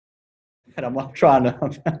And I'm trying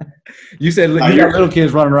to. You said you got little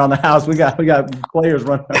kids running around the house. We got players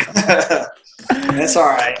running around. That's all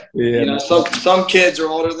right. Yeah, you know, some kids are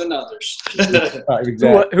older than others. Exactly.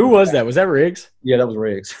 Who was that? Was that Riggs? Yeah, that was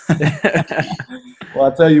Riggs. Well,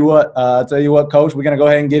 I'll tell you what, Coach, we're going to go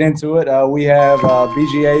ahead and get into it. We have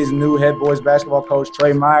BGA's new head boys basketball coach,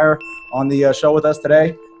 Trey Meyer, on the show with us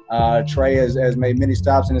today. Trey has made many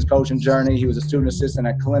stops in his coaching journey. He was a student assistant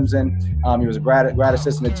at Clemson. He was a grad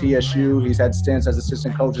assistant at TSU. He's had stints as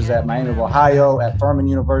assistant coaches at Miami of Ohio, at Furman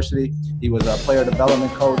University. He was a player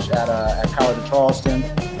development coach at College of Charleston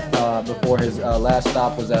before his last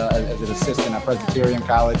stop was as an assistant at Presbyterian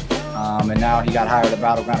College. And now he got hired at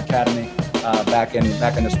Battleground Academy back in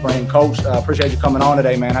the spring. Coach, appreciate you coming on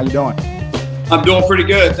today, man. How you doing? I'm doing pretty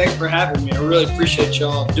good. Thanks for having me. I really appreciate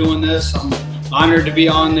y'all doing this. I'm honored to be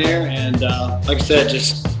on there, and like I said,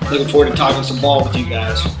 just looking forward to talking some ball with you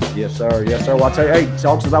guys. Yes, sir. Yes, sir. Well, I'll tell you, hey,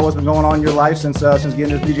 talk to us about what's been going on in your life since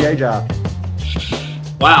getting this PGA job.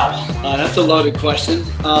 Wow, that's a loaded question.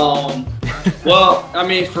 Well, I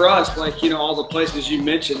mean, for us, like, you know, all the places you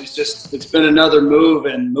mentioned, it's been another move,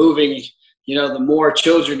 and moving, you know, the more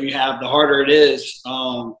children you have, the harder it is.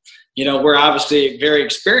 You know, we're obviously very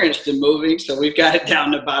experienced in moving, so we've got it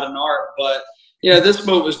down to about an art, but you know, this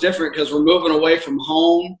move was different because we're moving away from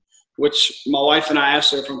home, which my wife and I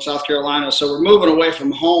actually are from South Carolina. So we're moving away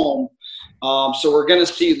from home. So we're going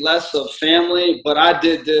to see less of family. But I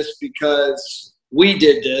did this because we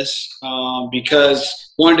did this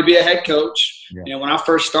because I wanted to be a head coach. Yeah. And when I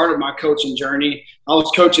first started my coaching journey, I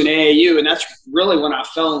was coaching AAU. And that's really when I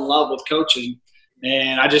fell in love with coaching.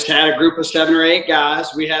 And I just had a group of 7 or 8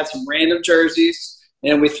 guys. We had some random jerseys.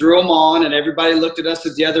 And we threw them on, and everybody looked at us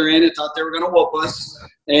at the other end and thought they were going to whoop us.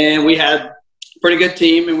 And we had a pretty good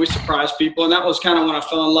team, and we surprised people. And that was kind of when I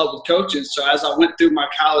fell in love with coaching. So as I went through my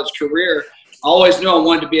college career, I always knew I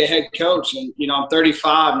wanted to be a head coach. And, you know, I'm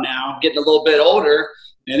 35 now, getting a little bit older.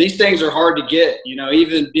 And these things are hard to get, you know,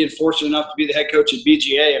 even being fortunate enough to be the head coach at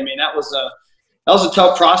BGA. I mean, that was a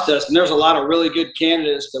tough process. And there's a lot of really good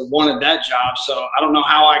candidates that wanted that job. So I don't know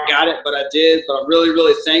how I got it, but I did. But I'm really,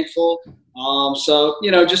 really thankful. So, you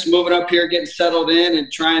know, just moving up here, getting settled in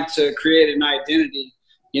and trying to create an identity,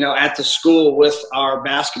 you know, at the school with our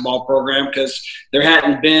basketball program, because there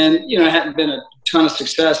hadn't been a ton of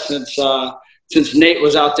success since Nate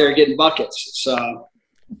was out there getting buckets. So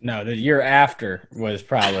no, the year after was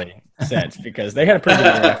probably sense because they had a pretty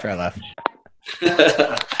good year after I left.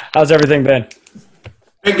 How's everything been?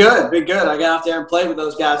 Been good. I got out there and played with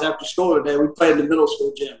those guys after school today. We played in the middle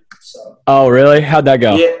school gym. So. Oh, really? How'd that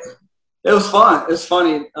go? Yeah. It was fun. It was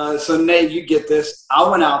funny. So, Nate, you get this. I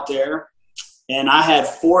went out there, and I had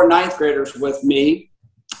 4 ninth graders with me,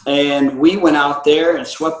 and we went out there and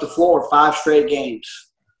swept the floor 5 straight games.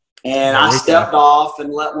 And I stepped off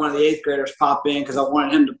and let one of the 8th graders pop in because I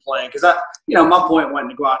wanted him to play. Because, my point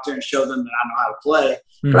wasn't to go out there and show them that I know how to play.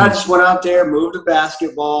 Mm-hmm. But I just went out there, moved the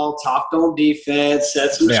basketball, talked on defense,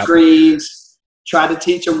 set some screens, tried to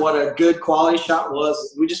teach them what a good quality shot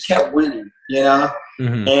was. We just kept winning, you know.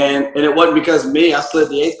 Mm-hmm. And it wasn't because of me. I slid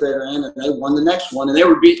the 8th grader in, and they won the next one. And they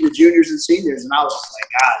were beating the juniors and seniors. And I was just like,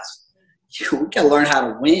 guys, we got to learn how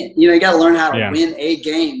to win. You know, you got to learn how to win a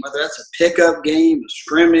game, whether that's a pickup game, a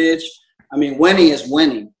scrimmage. I mean, winning is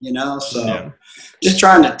winning, you know. So just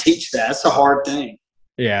trying to teach that. It's a hard thing.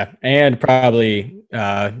 Yeah, and probably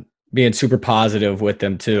being super positive with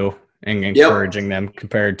them too and encouraging them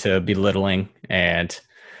compared to belittling and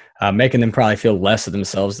making them probably feel less of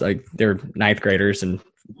themselves. Like they're 9th graders and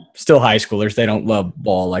still high schoolers. They don't love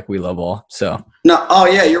ball like we love ball. So no, oh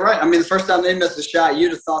yeah, you're right. I mean, the first time they missed a shot,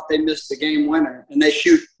 you'd have thought they missed the game winner, and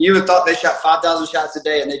you would have thought they shot 5,000 shots a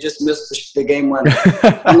day, and they just missed the game winner.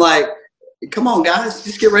 I'm like, come on, guys,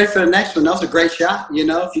 just get ready for the next one. That was a great shot. You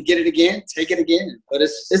know, if you get it again, take it again. But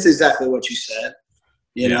it's exactly what you said.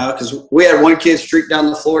 You know, because we had one kid streak down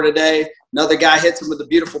the floor today. Another guy hits him with a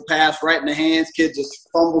beautiful pass right in the hands. Kid just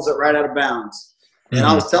fumbles it right out of bounds. And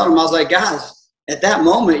I was telling him, I was like, guys, at that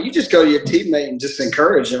moment, you just go to your teammate and just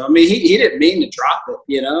encourage him. I mean, he didn't mean to drop it,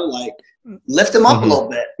 you know, like lift him up a little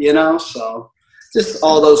bit, you know. So just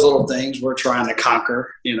all those little things we're trying to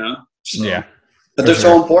conquer, you know. So, but they're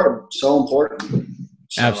so important, So,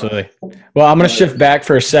 absolutely. Well, I'm going to shift back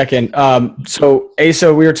for a second. So,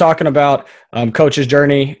 Asa, we were talking about Coach's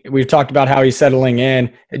journey. We've talked about how he's settling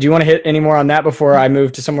in. Do you want to hit any more on that before I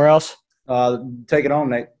move to somewhere else? Take it on,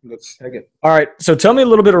 Nate. Let's take it. All right. So tell me a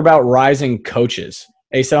little bit about Rising Coaches.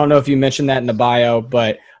 Asa, I don't know if you mentioned that in the bio,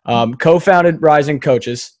 but co-founded Rising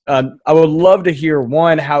Coaches. I would love to hear,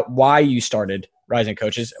 why you started Rising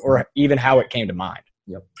Coaches or even how it came to mind.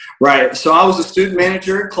 Yep. Right. So I was a student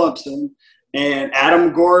manager at Clemson. And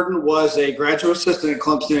Adam Gordon was a graduate assistant at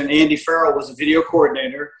Clemson, and Andy Farrell was a video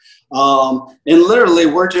coordinator. And literally,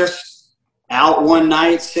 we're just out one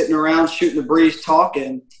night, sitting around, shooting the breeze,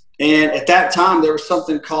 talking. And at that time, there was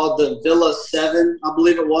something called the Villa 7, I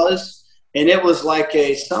believe it was. And it was like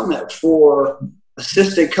a summit for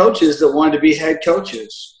assistant coaches that wanted to be head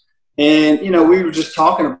coaches. And, you know, we were just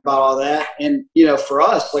talking about all that. And, you know, for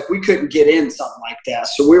us, like, we couldn't get in something like that.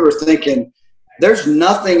 So we were thinking, there's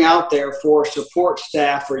nothing out there for support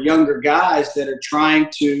staff or younger guys that are trying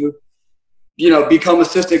to, you know, become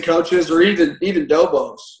assistant coaches or even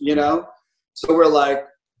Dobos, you know. So we're like,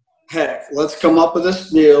 heck, let's come up with this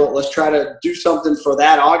deal. Let's try to do something for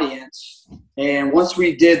that audience. And once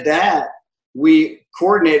we did that, we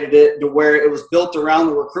coordinated it to where it was built around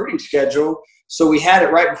the recruiting schedule. So we had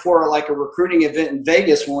it right before like a recruiting event in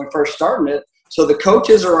Vegas when we first started it. So the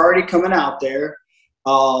coaches are already coming out there.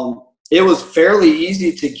 It was fairly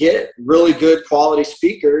easy to get really good quality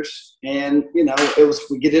speakers. And, you know,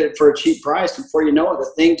 we get it for a cheap price. And before you know it,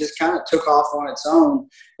 the thing just kind of took off on its own.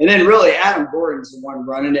 And then really Adam Gordon's the one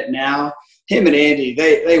running it now. Him and Andy,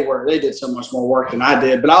 they did so much more work than I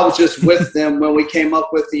did. But I was just with them when we came up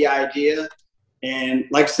with the idea. And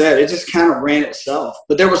like I said, it just kind of ran itself.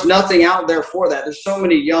 But there was nothing out there for that. There's so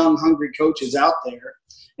many young, hungry coaches out there,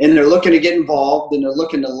 and they're looking to get involved and they're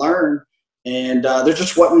looking to learn. And there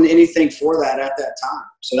just wasn't anything for that at that time.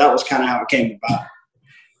 So that was kind of how it came about.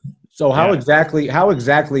 So how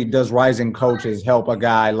exactly does Rising Coaches help a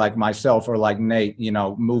guy like myself or like Nate, you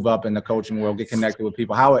know, move up in the coaching world, get connected with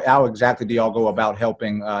people? How exactly do y'all go about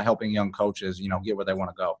helping young coaches, you know, get where they want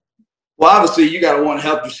to go? Well, obviously, you got to want to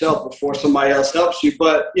help yourself before somebody else helps you.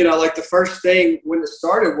 But, you know, like the first thing when it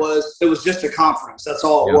started it was just a conference. That's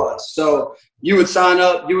all it was. So you would sign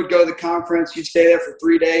up, you would go to the conference, you'd stay there for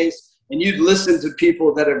 3 days, and you'd listen to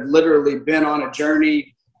people that have literally been on a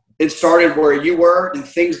journey. It started where you were and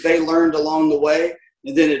things they learned along the way,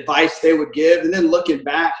 and then advice they would give. And then looking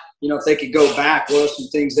back, you know, if they could go back, what are some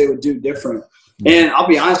things they would do different? And I'll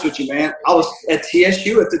be honest with you, man, I was at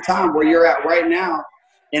TSU at the time where you're at right now.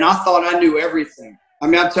 And I thought I knew everything. I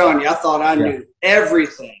mean, I'm telling you, I thought I knew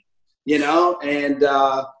everything, you know, and,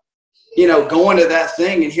 you know, going to that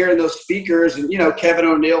thing and hearing those speakers and, you know, Kevin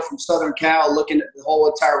O'Neill from Southern Cal looking at the whole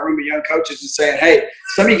entire room of young coaches and saying, hey,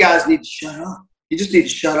 some of you guys need to shut up. You just need to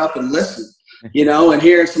shut up and listen, you know, and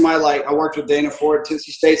hearing somebody like I worked with Dana Ford at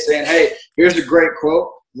Tennessee State saying, hey, here's a great quote,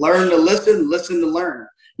 learn to listen, listen to learn,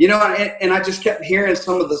 you know, and I just kept hearing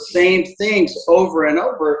some of the same things over and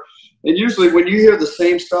over. And usually when you hear the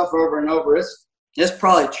same stuff over and over, it's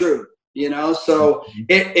probably true, you know. So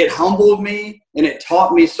it humbled me and it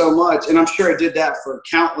taught me so much. And I'm sure it did that for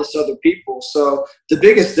countless other people. So the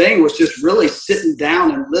biggest thing was just really sitting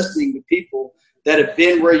down and listening to people that have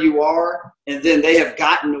been where you are, and then they have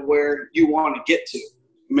gotten to where you want to get to.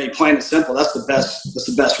 I mean, plain and simple, that's the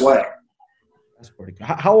best way. That's pretty good.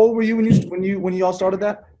 How old were you when you all started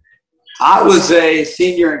that? I was a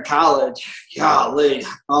senior in college. Golly.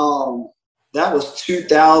 That was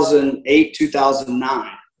 2008,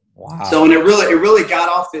 2009. Wow. So, and it really got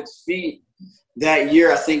off its feet that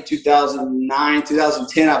year. I think 2009,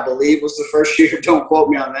 2010, I believe, was the first year. Don't quote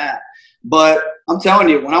me on that. But I'm telling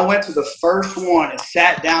you, when I went to the first one and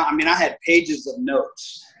sat down, I mean, I had pages of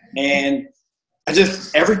notes. And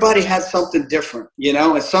everybody had something different, you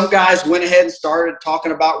know, and some guys went ahead and started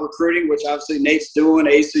talking about recruiting, which obviously Nate's doing,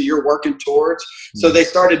 Asa, you're working towards. So they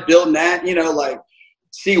started building that, you know, like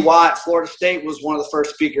C.Y. at Florida State was one of the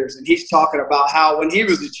first speakers. And he's talking about how when he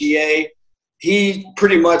was a GA, he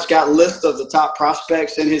pretty much got a list of the top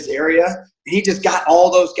prospects in his area. He just got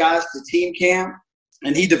all those guys to team camp,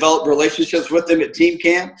 and he developed relationships with them at team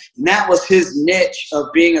camp. And that was his niche of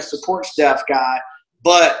being a support staff guy,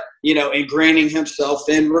 but, you know, ingraining himself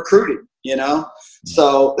in recruiting, you know.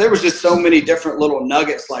 So there was just so many different little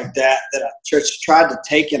nuggets like that I just tried to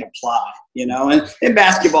take and apply, you know. And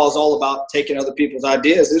basketball is all about taking other people's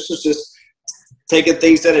ideas. This was just taking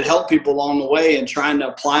things that had helped people along the way and trying to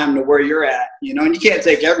apply them to where you're at, you know. And you can't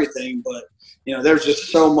take everything, but, you know, there's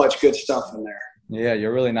just so much good stuff in there. Yeah,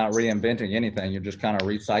 you're really not reinventing anything. You're just kind of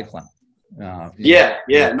recycling.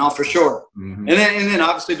 Yeah, no, for sure. Mm-hmm. And then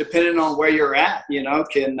obviously depending on where you're at, you know,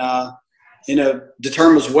 can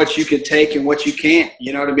determines what you can take and what you can't.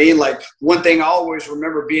 You know what I mean? Like one thing I always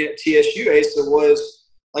remember being at TSU, Asa, was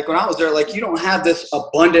like when I was there, like you don't have this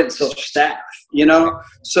abundance of staff, you know,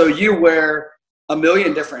 so you wear a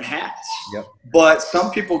million different hats. Yep. But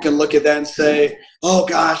some people can look at that and say, "Oh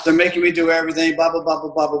gosh, they're making me do everything." Blah blah blah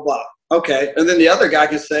blah blah blah blah. Okay, and then the other guy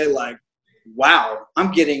can say like, wow,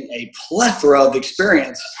 I'm getting a plethora of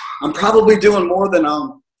experience. I'm probably doing more than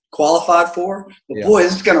I'm qualified for. But boy,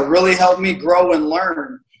 this is going to really help me grow and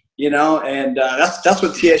learn, and that's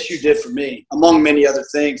what TSU did for me, among many other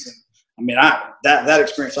things. And I mean, that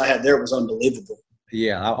experience I had there was unbelievable.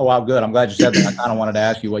 Yeah. Oh, wow, good. I'm glad you said that. I kind of wanted to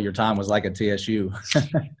ask you what your time was like at TSU.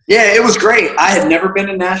 Yeah, it was great. I had never been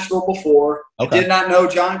to Nashville before. Okay. I did not know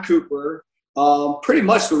John Cooper. Pretty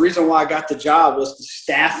much the reason why I got the job was the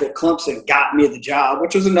staff at Clemson got me the job,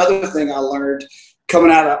 which was another thing I learned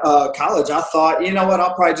coming out of college. I thought, you know what,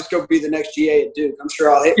 I'll probably just go be the next GA at Duke. I'm sure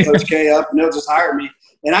I'll hit Coach K up and they'll just hire me.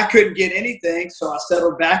 And I couldn't get anything, so I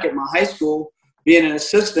settled back at my high school being an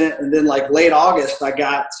assistant. And then like late August, I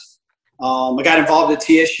got involved at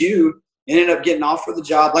TSU and ended up getting offered the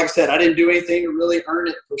job. Like I said, I didn't do anything to really earn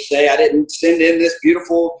it per se. I didn't send in this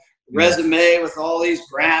beautiful resume with all these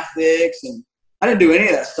graphics, and I didn't do any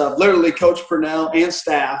of that stuff. Literally, Coach Purnell and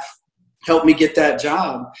staff helped me get that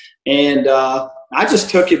job. And I just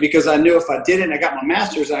took it because I knew if I didn't, I got my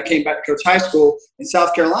master's and I came back to coach high school in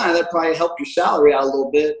South Carolina, that probably helped your salary out a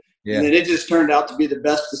little bit. Yeah. And then it just turned out to be the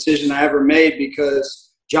best decision I ever made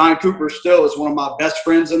because John Cooper still is one of my best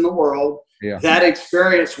friends in the world. Yeah. That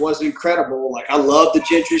experience was incredible. Like, I love the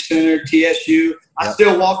Gentry Center, TSU. I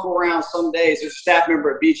still walk around some days. There's a staff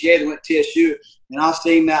member at BGA that went to TSU, and I've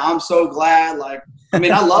seen that. I'm so glad. Like, I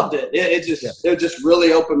mean, I loved it. It just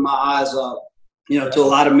really opened my eyes up, to a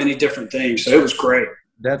lot of many different things. So it was great.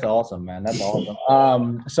 That's awesome, man. That's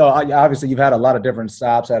awesome. So obviously you've had a lot of different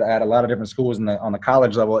stops at a lot of different schools on the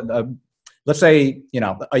college level. Let's say,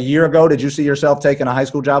 a year ago, did you see yourself taking a high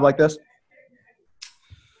school job like this?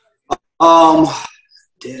 I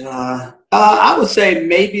would say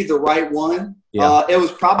maybe the right one. Yeah. It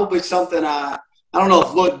was probably something I don't know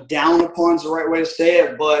if looked down upon is the right way to say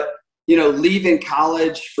it, but leaving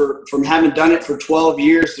college from having done it for 12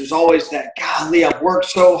 years, there's always that, golly, I've worked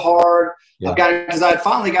so hard. Yeah. Because I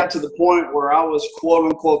finally got to the point where I was quote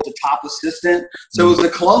unquote the top assistant. So it was the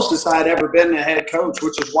closest I'd ever been to head coach,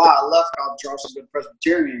 which is why I left College Charleston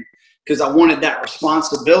Presbyterian, because I wanted that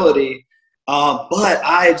responsibility. But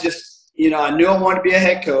I just, I knew I wanted to be a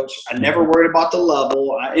head coach. I never worried about the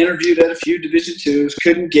level. I interviewed at a few Division IIs,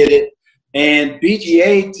 couldn't get it. And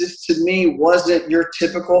BGA just to me wasn't your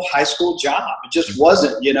typical high school job. It just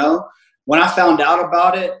wasn't, When I found out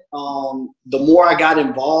about it, the more I got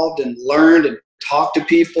involved and learned and talked to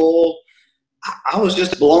people, I was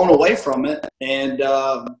just blown away from it. And,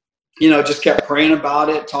 just kept praying about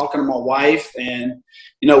it, talking to my wife. And,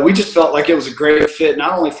 we just felt like it was a great fit,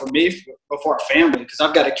 not only for me, but for our family, because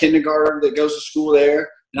I've got a kindergarten that goes to school there.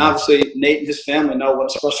 And obviously Nate and his family know what a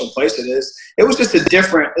special place it is. It was just a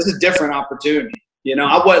different opportunity.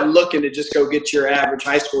 I wasn't looking to just go get your average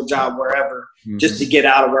high school job wherever just to get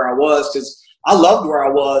out of where I was, because I loved where I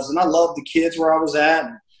was and I loved the kids where I was at.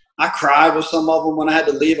 And I cried with some of them when I had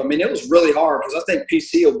to leave. I mean, it was really hard because I think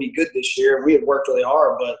PC will be good this year. We had worked really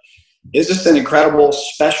hard, but it's just an incredible,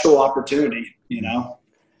 special opportunity,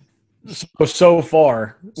 So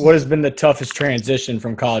far, what has been the toughest transition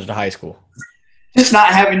from college to high school? Just not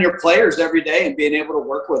having your players every day and being able to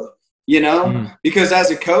work with them, because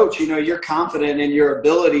as a coach, you're confident in your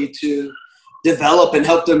ability to develop and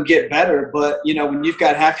help them get better. But, when you've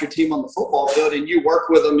got half your team on the football field and you work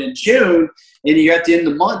with them in June and you're at the end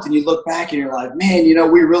of the month and you look back and you're like, man,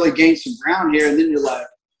 we really gained some ground here. And then you're like,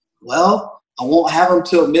 well, I won't have them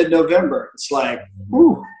till mid-November. It's like,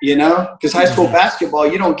 ooh, because high school basketball,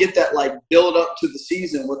 you don't get that like build up to the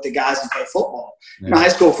season with the guys that play football. High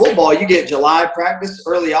school football, you get July practice,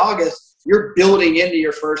 early August, you're building into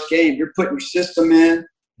your first game. You're putting your system in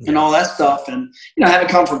and all that stuff. And, having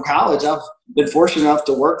come from college, I've been fortunate enough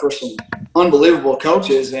to work for some unbelievable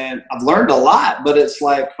coaches, and I've learned a lot. But it's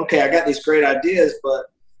like, okay, I got these great ideas, but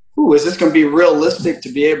is this going to be realistic to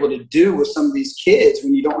be able to do with some of these kids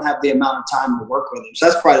when you don't have the amount of time to work with them? So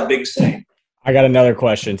that's probably the biggest thing. I got another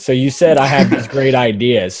question. So you said I have these great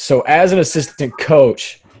ideas. So as an assistant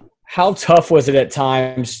coach, how tough was it at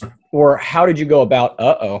times, or how did you go about?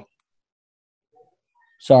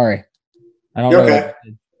 Sorry, I don't know. Okay.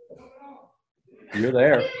 You're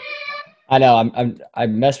there. I know. I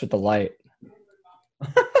messed with the light.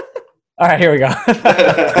 All right, here we go.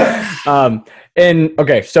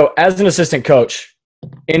 So as an assistant coach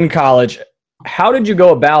in college, how did you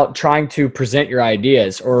go about trying to present your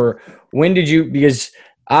ideas, or when did you? Because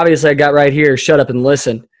obviously, I got right here. Shut up and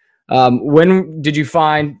listen. When did you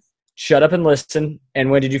find shut up and listen,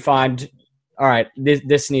 and when did you find? All right,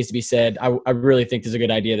 this needs to be said. I really think this is a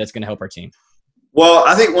good idea that's going to help our team. Well,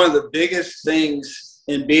 I think one of the biggest things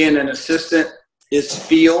in being an assistant is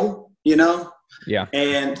feel, Yeah.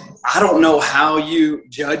 And I don't know how you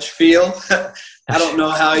judge feel. I don't know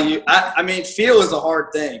how you – I mean, feel is a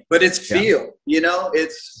hard thing, but it's feel. You know,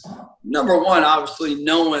 it's number one, obviously,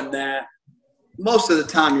 knowing that most of the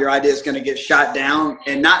time your idea is going to get shot down,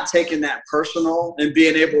 and not taking that personal and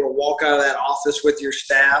being able to walk out of that office with your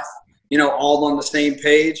staff, you know, all on the same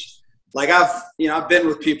page. Like I've been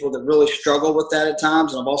with people that really struggle with that at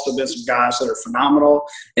times, and I've also been some guys that are phenomenal.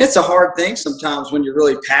 It's a hard thing sometimes when you're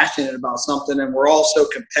really passionate about something, and we're all so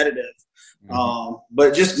competitive.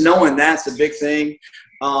 But just knowing that's a big thing.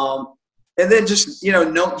 And then just, you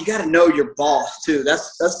got to know your boss too.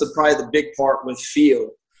 That's probably the big part with feel.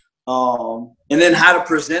 And then how to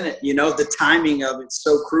present it, you know, the timing of it's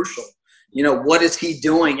so crucial. You know, what is he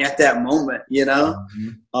doing at that moment, you know?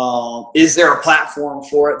 Is there a platform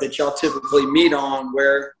for it that y'all typically meet on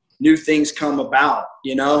where new things come about,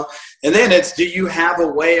 you know? And then it's, do you have a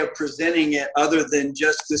way of presenting it other than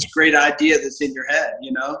just this great idea that's in your head,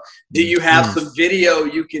 you know? Do you have some video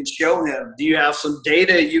you can show him? Do you have some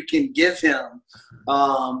data you can give him?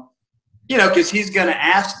 You know, because he's going to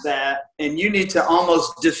ask that, and you need to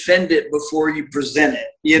almost defend it before you present it,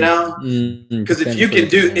 you know? Because if you can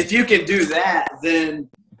do that, then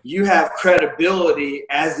you have credibility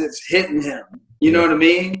as it's hitting him. You know what I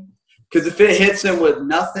mean? Because if it hits him with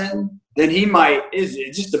nothing, then he might –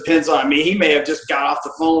 it just depends on – I mean, he may have just got off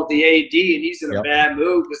the phone with the AD, and he's in a bad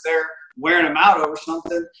mood because they're wearing him out over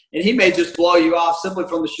something, and he may just blow you off simply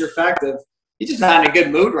from the sheer fact of he's just not in a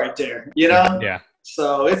good mood right there, you know? Yeah.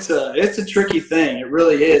 So it's a tricky thing. It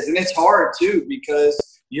really is. And it's hard too, because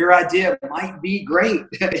your idea might be great.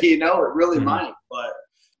 You know, it really might. But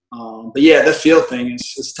yeah, the feel thing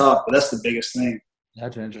is tough, but that's the biggest thing.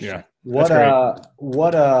 That's interesting. Yeah. What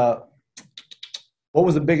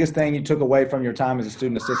was the biggest thing you took away from your time as a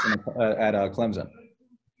student assistant at Clemson?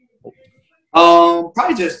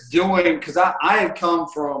 Probably just doing, because I had come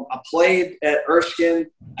from, I played at Erskine.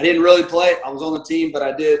 I didn't really play. I was on the team, but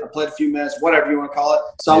I played a few minutes, whatever you want to call it.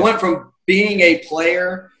 So I went from being a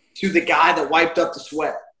player to the guy that wiped up the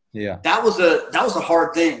sweat. Yeah. That was a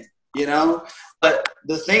hard thing, you know? But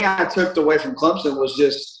the thing I took away from Clemson was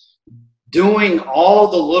just doing all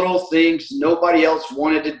the little things nobody else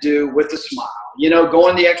wanted to do with a smile. You know,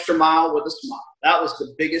 going the extra mile with a smile. That was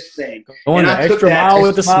the biggest thing. Going the extra mile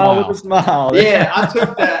with a smile. Yeah, I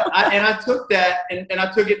took that. I took that and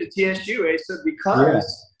I took it to TSU, Asa,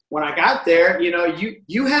 because when I got there, you know,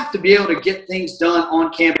 you have to be able to get things done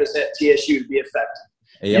on campus at TSU to be effective.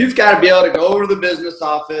 Yep. You've got to be able to go over to the business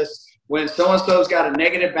office when so-and-so's got a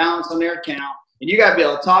negative balance on their account, and you got to be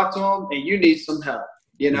able to talk to them, and you need some help,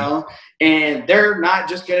 you know. And they're not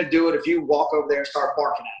just going to do it if you walk over there and start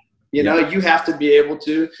barking at them. You know, you have to be able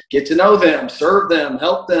to get to know them, serve them,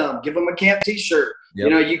 help them, give them a camp T-shirt. Yep. You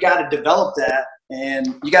know, you got to develop that, and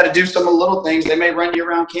you got to do some of the little things. They may run you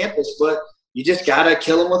around campus, but you just got to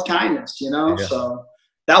kill them with kindness, you know. Yeah. So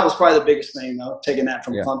that was probably the biggest thing, though, taking that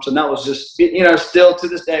from Clemson. That was just, you know, still to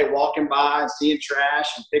this day, walking by and seeing trash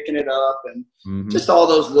and picking it up and just all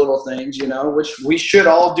those little things, you know, which we should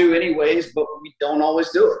all do anyways, but we don't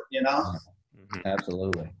always do it, you know.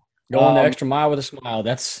 Absolutely. Going the extra mile with a smile.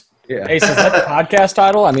 That's – Hey, is that the podcast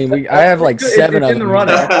title? I mean, I have like 7 of them.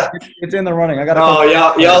 It's in the running. I got. Oh,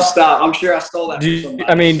 y'all stop! I'm sure I stole that. Do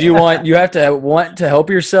you have to want to help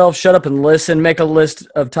yourself? Shut up and listen. Make a list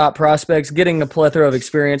of top prospects. Getting a plethora of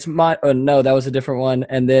experience. No, that was a different one.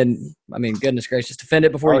 And then, I mean, goodness gracious, defend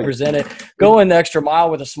it before you present it. Going the extra mile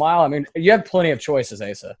with a smile. I mean, you have plenty of choices,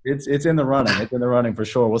 Asa. It's in the running. It's in the running for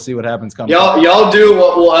sure. We'll see what happens coming. Y'all do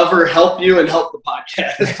what will ever help you and help the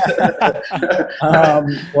podcast.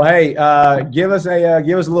 Well, hey, give us a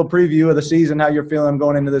little preview of the season. How you're feeling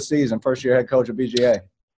going into this season? First year head coach at BGA.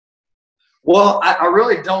 Well, I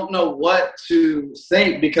really don't know what to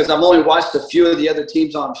think because I've only watched a few of the other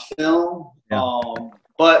teams on film. Yeah.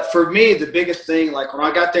 But for me, the biggest thing, like when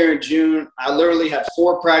I got there in June, I literally had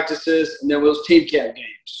 4 practices and then it was team camp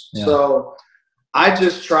games. Yeah. So I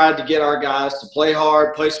just tried to get our guys to play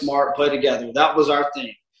hard, play smart, play together. That was our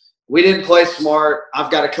thing. We didn't play smart.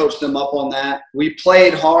 I've got to coach them up on that. We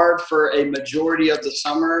played hard for a majority of the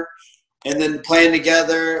summer and then playing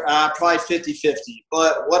together, probably 50-50.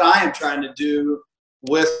 But what I am trying to do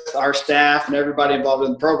with our staff and everybody involved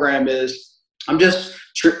in the program is I'm just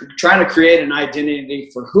trying to create an identity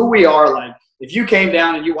for who we are. Like if you came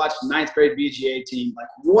down and you watched the 9th grade BGA team, like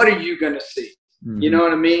what are you going to see? Mm-hmm. You know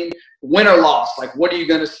what I mean? Win or loss, like what are you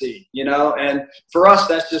going to see? You know, and for us,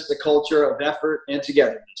 that's just the culture of effort and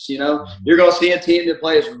togetherness. You know, you're going to see a team that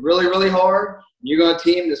plays really, really hard. You're going to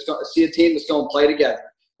see a team that's going to play together.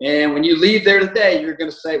 And when you leave there today, you're going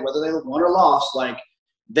to say whether they won or lost, like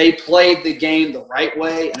they played the game the right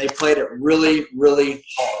way, and they played it really, really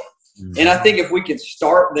hard. Mm-hmm. And I think if we can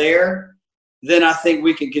start there, then I think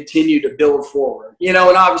we can continue to build forward. And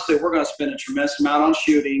obviously we're going to spend a tremendous amount on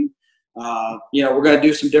shooting. We're going to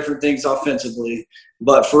do some different things offensively.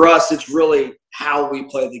 But for us, it's really how we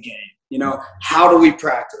play the game. How do we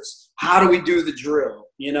practice? How do we do the drill?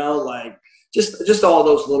 Just all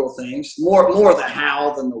those little things. More the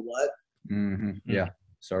how than the what. Mm-hmm. Yeah,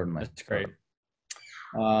 certainly. That's great.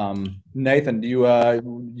 Nathan, do you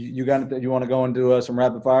want to go and do some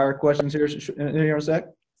rapid fire questions here in a sec?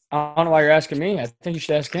 I don't know why you're asking me. I think you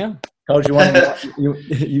should ask him. Coach, you want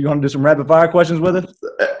to do some rapid fire questions with us?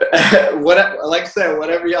 Like I said,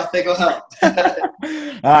 whatever y'all think will help. All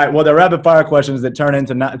right. Well, they're rapid fire questions that turn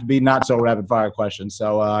into not so rapid fire questions.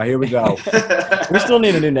 So here we go. We still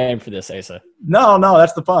need a new name for this, Asa. No,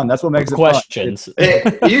 that's the fun. That's what makes it questions. Fun.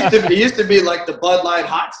 It used to be like the Bud Light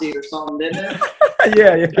hot seat or something, didn't it?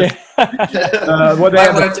 Yeah.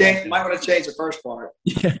 Might want to change the first part.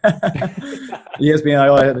 Yeah. ESPN,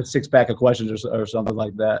 I had a 6-pack of questions or something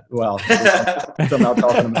like that. Well, something I'm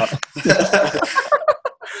talking about.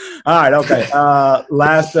 All right. Okay.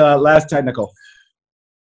 Last technical.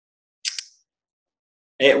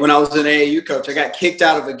 When I was an AAU coach, I got kicked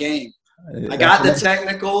out of a game. I got the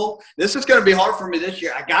technical. This is going to be hard for me this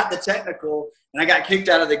year. I got the technical, and I got kicked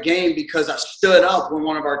out of the game because I stood up when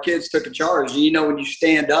one of our kids took a charge. And when you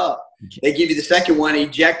stand up, they give you the second one. He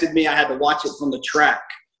ejected me. I had to watch it from the track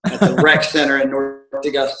at the rec center in North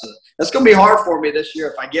Augusta. That's going to be hard for me this year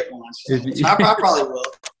if I get one. So I probably will.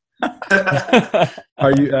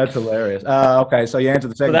 That's hilarious. Okay, so you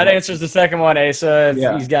answered the second. So that answers the second one, Asa.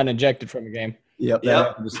 Yeah. He's gotten ejected from a game. Yep.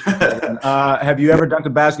 Have you ever dunked a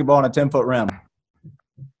basketball on a 10-foot rim?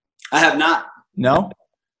 I have not. No,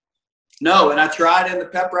 and I tried in the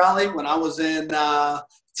pep rally when I was in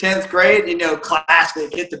 10th grade.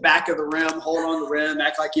 Classic, hit the back of the rim, hold on the rim,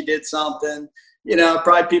 act like you did something.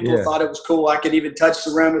 Probably people thought it was cool. I could even touch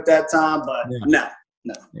the rim at that time, but no.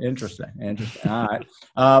 Interesting. All right.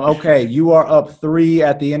 Okay, you are up 3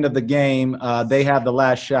 at the end of the game. They have the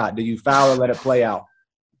last shot. Do you foul or let it play out?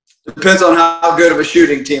 Depends on how good of a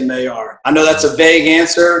shooting team they are. I know that's a vague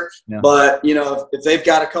answer, but if they've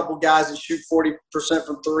got a couple guys that shoot 40%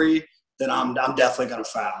 from 3, then I'm definitely going to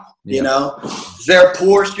foul. If they're a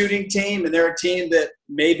poor shooting team and they're a team that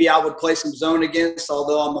maybe I would play some zone against,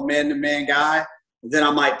 although I'm a man-to-man guy, then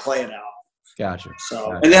I might play it out. Gotcha.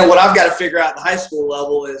 And then what I've got to figure out at the high school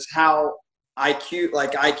level is how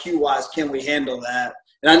IQ-wise, can we handle that?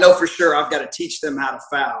 And I know for sure I've got to teach them how to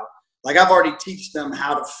foul. Like I've already teach them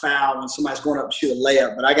how to foul when somebody's going up to shoot a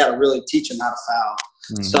layup, but I got to really teach them how to foul.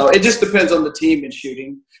 Mm-hmm. So it just depends on the team and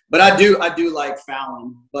shooting. But I do like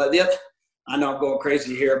fouling. But I know I'm going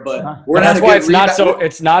crazy here, but that's why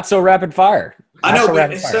it's not so rapid fire. I know,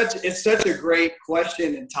 but it's such a great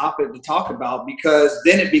question and topic to talk about because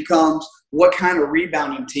then it becomes what kind of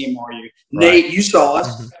rebounding team are you? Right. Nate, you saw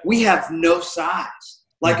us. Mm-hmm. We have no size.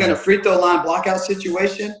 Like in a free throw line blockout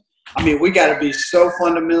situation, we got to be so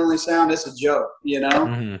fundamentally sound. It's a joke,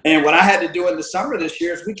 Mm-hmm. And what I had to do in the summer this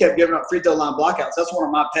year is we kept giving up free throw line blockouts. That's one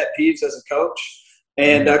of my pet peeves as a coach.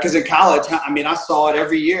 And because in college, I saw it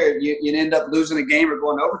every year. You end up losing a game or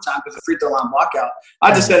going to overtime because of free throw line blockout.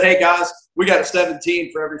 I just said, hey, guys, we got a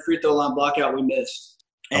 17 for every free throw line blockout we missed.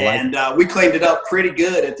 And we cleaned it up pretty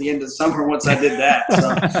good at the end of the summer once I did that.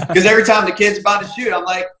 Because every time the kid's about to shoot, I'm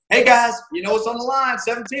like, hey, guys, you know what's on the line?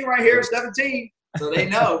 17 right here, 17. So they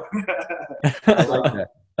know. I like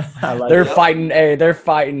that. They're fighting. Hey, they're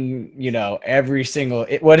fighting. Every single.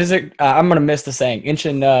 What is it? I'm gonna miss the saying. Inch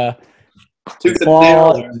and tooth and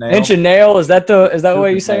nail. Inch and nail. Is that the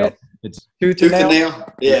way you say it? It's tooth and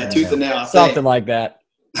nail. Yeah, tooth and nail. Something like that.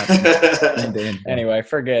 Anyway,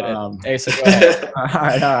 forget it. Asa, go ahead. All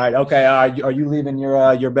right. Okay. Are you leaving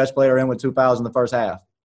your best player in with 2 fouls in the first half?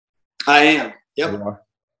 I am. Yep.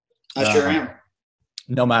 I sure am.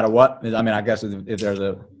 No matter what. I guess if there's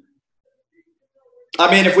a.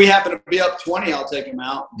 If we happen to be up 20, I'll take him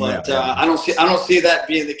out. But I don't see that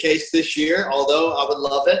being the case this year. Although I would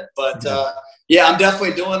love it. But I'm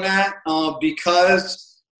definitely doing that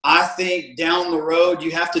because I think down the road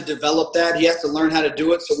you have to develop that. He has to learn how to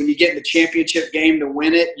do it. So when you get in the championship game to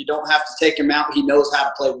win it, you don't have to take him out. He knows how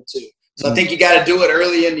to play with 2. So I think you got to do it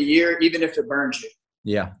early in the year, even if it burns you.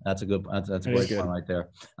 Yeah, that's a great one right there.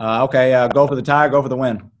 Okay, go for the tie, go for the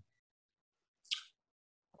win.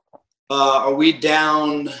 Are we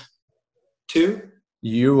down 2?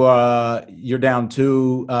 You're down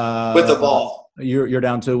 2 with the ball. You're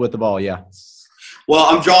down 2 with the ball, yeah. Well,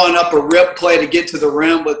 I'm drawing up a rip play to get to the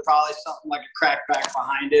rim with probably something like a crack back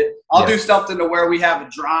behind it. I'll do something to where we have a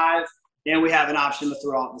drive and we have an option to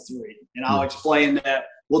throw out the three. And I'll explain that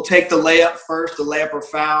we'll take the layup first, the layup or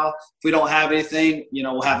foul. If we don't have anything,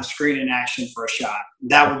 we'll have a screen in action for a shot.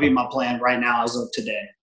 That would be my plan right now as of today.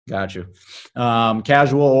 Got you.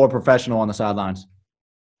 Casual or professional on the sidelines?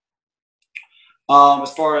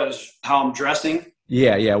 As far as how I'm dressing?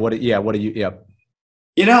 Yeah. What do you – yep.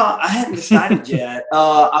 I hadn't decided yet.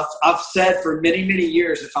 I've said for many, many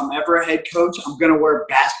years, if I'm ever a head coach, I'm going to wear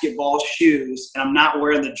basketball shoes, and I'm not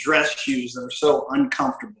wearing the dress shoes that are so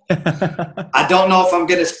uncomfortable. I don't know if I'm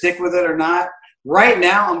going to stick with it or not. Right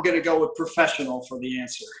now, I'm going to go with professional for the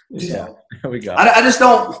answer. So, there we go. I just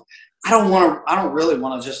don't. I don't really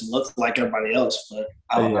want to just look like everybody else, but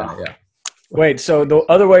I don't know. Yeah. Wait, so the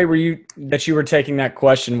other way that you were taking that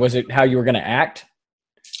question, was it how you were going to act?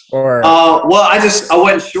 Or well, I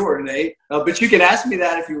wasn't sure, Nate. But you can ask me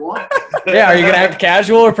that if you want. Yeah, are you going to act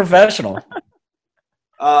casual or professional?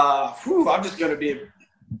 I'm probably going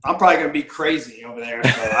to be crazy over there.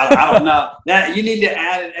 So I don't know. That you need to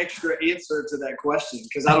add an extra answer to that question,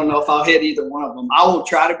 because I don't know if I'll hit either one of them. I will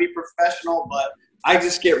try to be professional, but I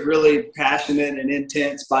just get really passionate and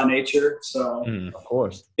intense by nature. So of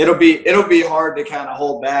course, it'll be hard to kind of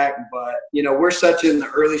hold back. But we're such in the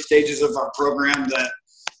early stages of our program that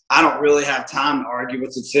I don't really have time to argue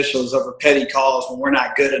with officials over petty calls when we're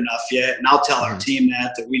not good enough yet. And I'll tell our team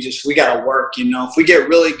that we got to work. If we get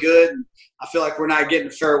really good, and I feel like we're not getting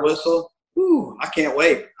a fair whistle, I can't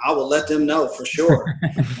wait. I will let them know for sure.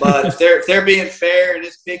 But if they're being fair and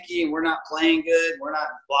it's picky and we're not playing good, we're not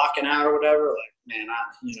blocking out or whatever, like, man,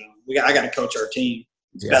 I got to coach our team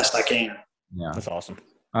as best I can. Yeah, that's awesome.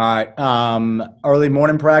 All right. Early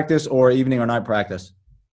morning practice or evening or night practice?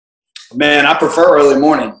 Man, I prefer early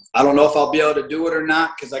morning. I don't know if I'll be able to do it or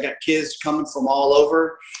not, because I got kids coming from all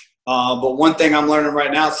over. But one thing I'm learning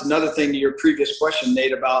right now, it's another thing to your previous question,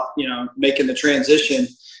 Nate, about, making the transition,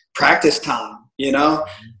 practice time.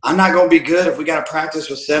 I'm not going to be good if we got to practice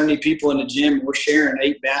with 70 people in the gym and we're sharing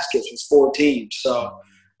 8 baskets with 4 teams. So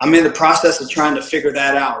I'm in the process of trying to figure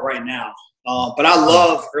that out right now. But I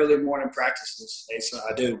love early morning practices. So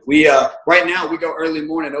I do. We right now we go early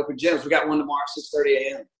morning open gyms. We got one tomorrow at 6:30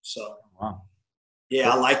 a.m. So yeah,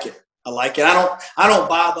 I like it. I don't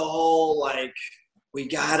buy the whole we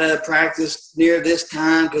gotta practice near this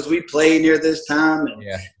time because we play near this time. And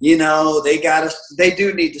they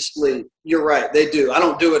do need to sleep. You're right, they do. I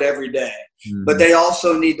don't do it every day. But they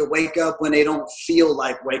also need to wake up when they don't feel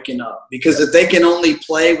like waking up, because if they can only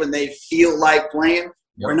play when they feel like playing,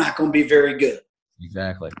 we're not going to be very good.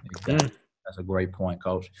 Exactly. That's a great point,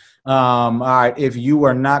 Coach. All right. If you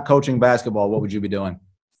were not coaching basketball, what would you be doing?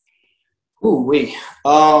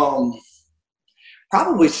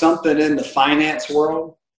 Probably something in the finance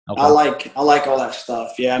world. Okay. I like all that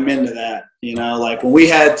stuff. Yeah, I'm into that. When we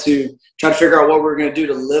had to try to figure out what we were going to do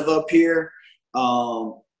to live up here,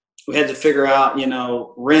 we had to figure out,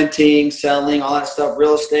 renting, selling, all that stuff,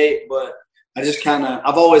 real estate, but I just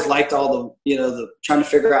I've always liked all the trying to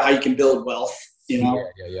figure out how you can build wealth,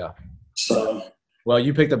 Yeah. So. Well,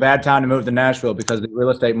 you picked a bad time to move to Nashville because the real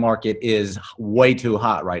estate market is way too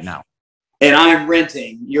hot right now. And I'm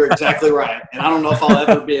renting. You're exactly right. And I don't know if I'll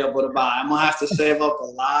ever be able to buy. I'm going to have to save up a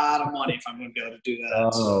lot of money if I'm going to be able to do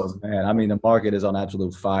that. Oh, man. I mean, the market is on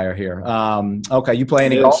absolute fire here. Okay. You play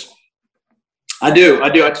any golf? I do. I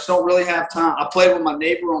just don't really have time. I played with my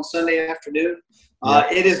neighbor on Sunday afternoon.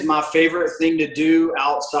 It is my favorite thing to do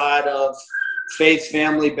outside of Faith's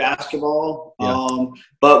family basketball.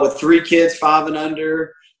 But with 3 kids, 5 and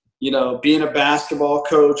under, being a basketball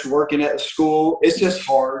coach, working at the school, it's just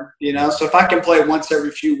hard, So if I can play once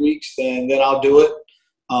every few weeks, then I'll do it.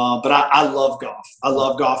 But I love golf. I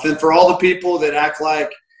love golf. And for all the people that act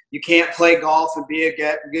like you can't play golf and be a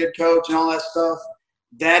good coach and all that stuff,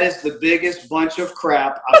 that is the biggest bunch of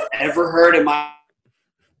crap I've ever heard in my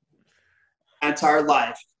entire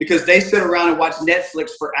life, because they sit around and watch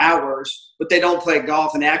Netflix for hours, but they don't play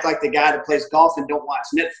golf, and they act like the guy that plays golf and don't watch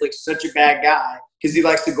Netflix is such a bad guy because he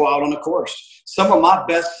likes to go out on the course. Some of my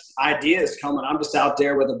best ideas come when I'm just out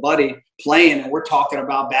there with a buddy playing and we're talking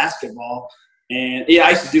about basketball. And I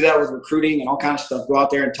used to do that with recruiting and all kinds of stuff, go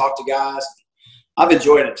out there and talk to guys. I've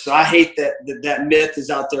enjoyed it. So I hate that myth is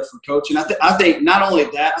out there for coaching. I think not only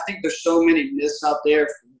that, I think there's so many myths out there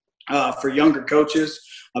for younger coaches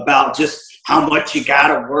about just how much you got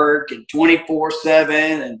to work and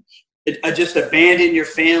 24/7 and just abandon your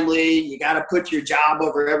family. You got to put your job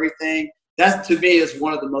over everything. That, to me, is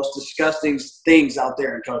one of the most disgusting things out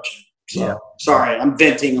there in coaching. So, sorry, I'm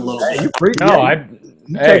venting a little bit.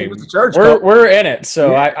 We're in it,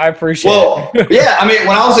 so I appreciate it. Yeah, I mean,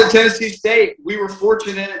 when I was at Tennessee State, we were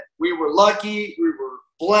fortunate. We were lucky. We were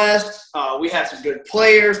blessed. We had some good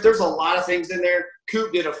players. There's a lot of things in there.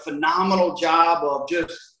 Coop did a phenomenal job of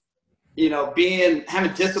just,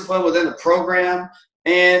 having discipline within the program.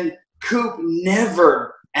 And Coop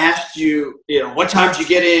never asked you, what time did you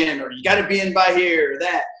get in, or you got to be in by here or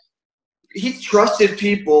that. He trusted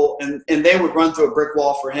people, and they would run through a brick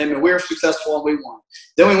wall for him, and we were successful and we won.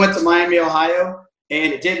 Then we went to Miami, Ohio,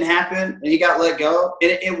 and it didn't happen, and he got let go.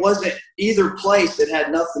 And it wasn't either place. It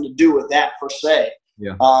had nothing to do with that per se.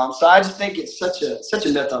 Yeah. So I just think it's such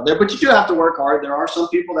a myth out there. But you do have to work hard. There are some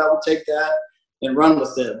people that will take that and run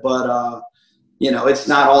with it. But, it's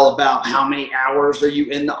not all about how many hours are you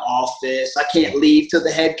in the office. I can't leave till the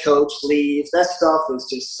head coach leaves. That stuff is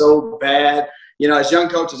just so bad. As young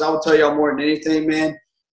coaches, I will tell y'all more than anything, man,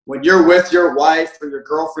 when you're with your wife or your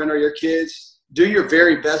girlfriend or your kids, do your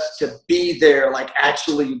very best to be there, like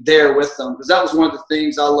actually there with them. Because that was one of the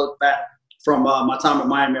things I look back from my time at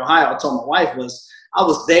Miami, Ohio. I told my wife was I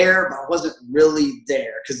was there, but I wasn't really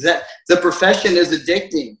there. Because the profession is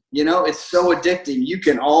addicting. It's so addicting. You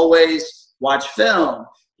can always watch film.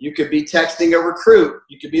 You could be texting a recruit.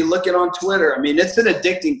 You could be looking on Twitter. It's an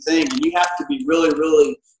addicting thing, and you have to be really,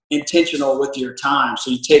 really intentional with your time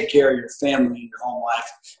so you take care of your family and your home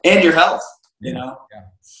life and your health. Yeah.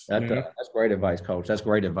 That's great advice, Coach. That's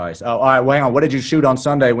great advice. Oh, all right. Well, hang on. What did you shoot on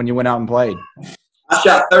Sunday when you went out and played? I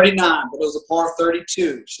shot 39, but it was a par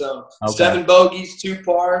 32. So 7 bogeys, 2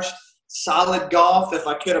 pars, solid golf. If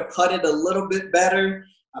I could have putted a little bit better,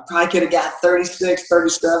 I probably could have got 36,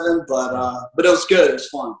 37, but it was good. It was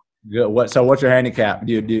fun. Good. So what's your handicap?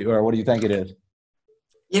 Or what do you think it is?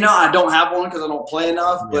 I don't have one because I don't play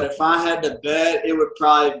enough. But if I had to bet, it would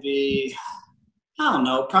probably be, I don't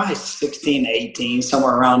know, probably 16, 18,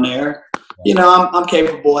 somewhere around there. I'm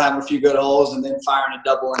capable of having a few good holes and then firing a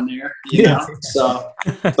double in there. So,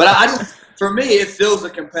 but I just, for me, it fills a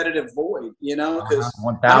competitive void. Because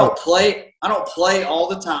I don't play all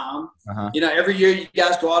the time. Every year you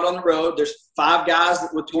guys go out on the road. There's 5 guys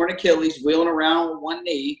with torn Achilles wheeling around with one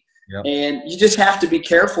knee. Yep. And you just have to be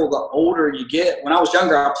careful the older you get. When I was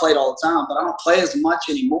younger, I played all the time, but I don't play as much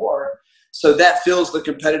anymore. So that fills the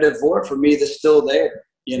competitive void for me that's still there,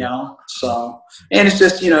 So, and it's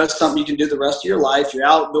just, it's something you can do the rest of your life. You're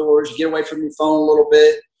outdoors, you get away from your phone a little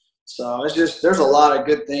bit. So it's just, there's a lot of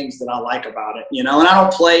good things that I like about it, and I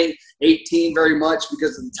don't play 18 very much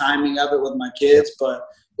because of the timing of it with my kids, but,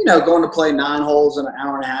 going to play 9 holes in an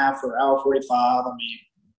hour and a half or hour 45,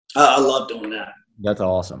 I love doing that. That's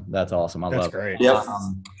awesome. I love it. That's great. Yep.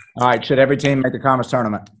 All right. Should every team make the conference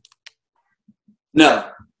tournament? No.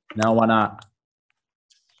 No, why not?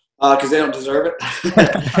 Because they don't deserve it.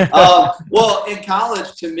 Well, in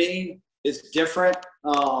college, to me, it's different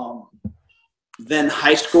than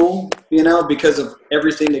high school, because of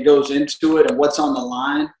everything that goes into it and what's on the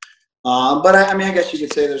line. But I guess you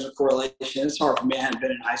could say there's a correlation. It's hard for me. I hadn't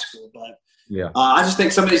been in high school, but I just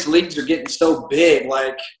think some of these leagues are getting so big.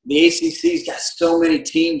 Like the ACC's got so many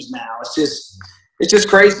teams now. It's just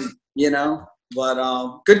crazy,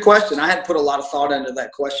 But good question. I hadn't put a lot of thought into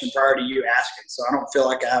that question prior to you asking, so I don't feel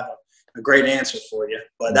like I have a great answer for you.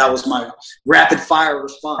 But that was my rapid fire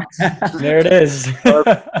response. There it is.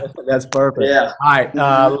 Perfect. That's perfect. Yeah. All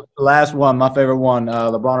right. Last one, my favorite one,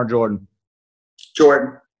 LeBron or Jordan?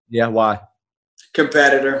 Jordan. Yeah, why?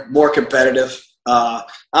 Competitor, more competitive.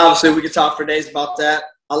 Obviously, we could talk for days about that.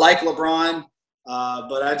 I like LeBron,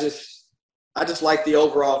 but I just like the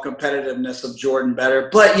overall competitiveness of Jordan better.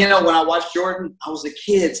 But, when I watched Jordan, I was a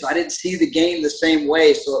kid, so I didn't see the game the same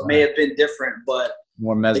way, so it may have been different. But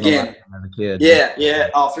more mesmerizing as a kid. Yeah.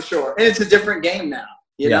 Oh, for sure. And it's a different game now,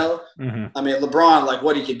 you know? Mm-hmm. LeBron, like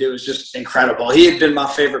what he could do is just incredible. He had been my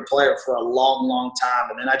favorite player for a long, long time.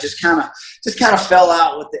 And then I just kind of fell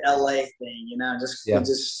out with the LA thing,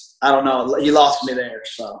 I don't know. He lost me there,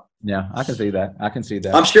 so. Yeah, I can see that.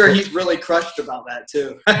 I'm sure he's really crushed about that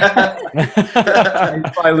too.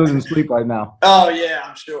 He's probably losing sleep right now. Oh yeah,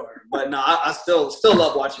 I'm sure. But no, I still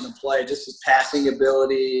love watching him play. Just his passing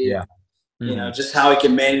ability. Yeah. Just how he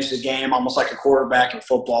can manage the game, almost like a quarterback in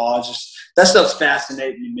football. Just that stuff's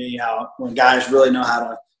fascinating to me. How when guys really know how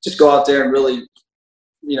to just go out there and really,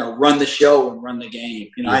 run the show and run the game.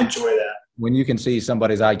 I enjoy that. When you can see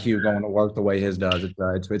somebody's IQ going to work the way his does, it's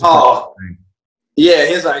yeah,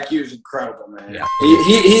 his IQ is incredible, man. Yeah.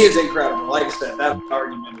 He is incredible. Like I said, that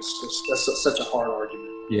argument is that's such a hard argument.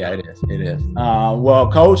 Yeah, it is.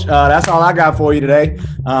 Well, Coach, that's all I got for you today.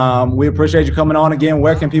 We appreciate you coming on again.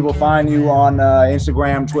 Where can people find you on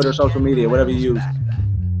Instagram, Twitter, social media, whatever you use?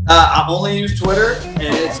 I only use Twitter,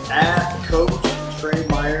 and it's at Coach Trey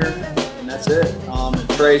Meyer, and that's it. And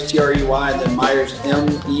Trey's Trey, and then Meyer's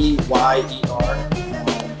Meyer.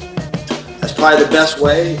 That's probably the best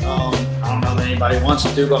way. I don't know that anybody wants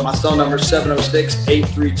to, but my cell number is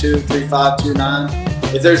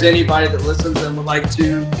 706-832-3529. If there's anybody that listens and would like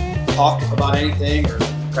to talk about anything or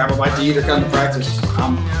grab a bite to eat or come to practice,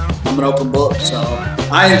 I'm an open book. So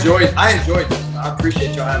I enjoyed this. I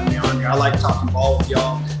appreciate y'all having me on here. I like talking ball with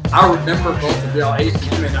y'all. I remember both of y'all, Ace and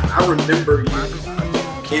you, and I remember you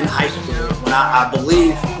in high school when I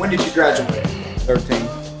believe, when did you graduate? 13.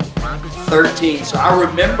 So I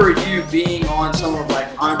remember you being on some of like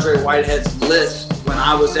Andre Whitehead's list when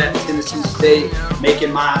I was at Tennessee State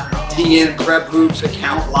making my TN Prep Hoops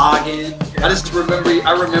account login. I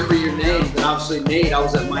remember your name, and obviously Nate, I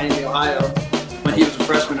was at Miami, Ohio when he was a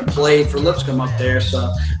freshman and played for Lipscomb up there.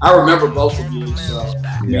 So I remember both of you. So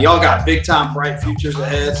y'all got big time bright futures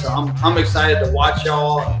ahead. So I'm excited to watch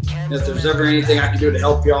y'all. And if there's ever anything I can do to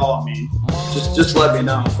help y'all, I mean, just let me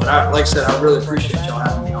know. But like I said, I really appreciate y'all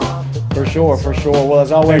having me on. For sure. Well,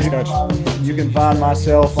 as always, you can find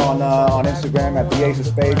myself on Instagram at the Ace of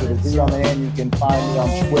Spades with a Z on the end. You can find me on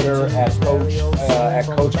Twitter at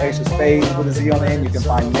Coach Ace of Spades with a Z on the end. You can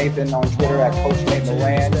find Nathan on Twitter at Coach Nate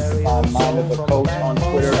Moran. You can find Mind of a Coach on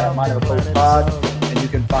Twitter at Mind of a Coach Pod. And you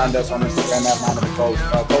can find us on Instagram at Mind of a Coach.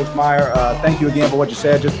 Coach Meyer, thank you again for what you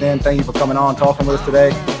said just then. Thank you for coming on, talking with us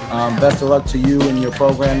today. Best of luck to you and your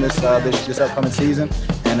program this upcoming season.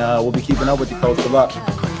 And we'll be keeping up with you, Coach. Good luck.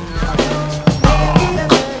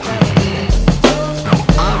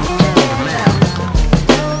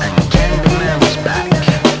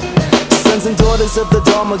 Daughters of the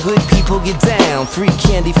Dharma, good people get down. Free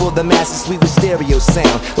candy for the masses, sweet with stereo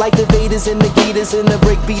sound. Like the Vedas and the Gitas in the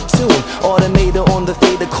breakbeat tune. Automator on the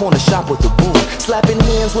fader, corner shop with the boom. Slapping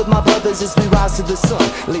hands with my brothers as we rise to the sun.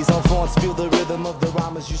 Lays on fronts, feel the rhythm of the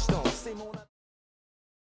rhymers you stone.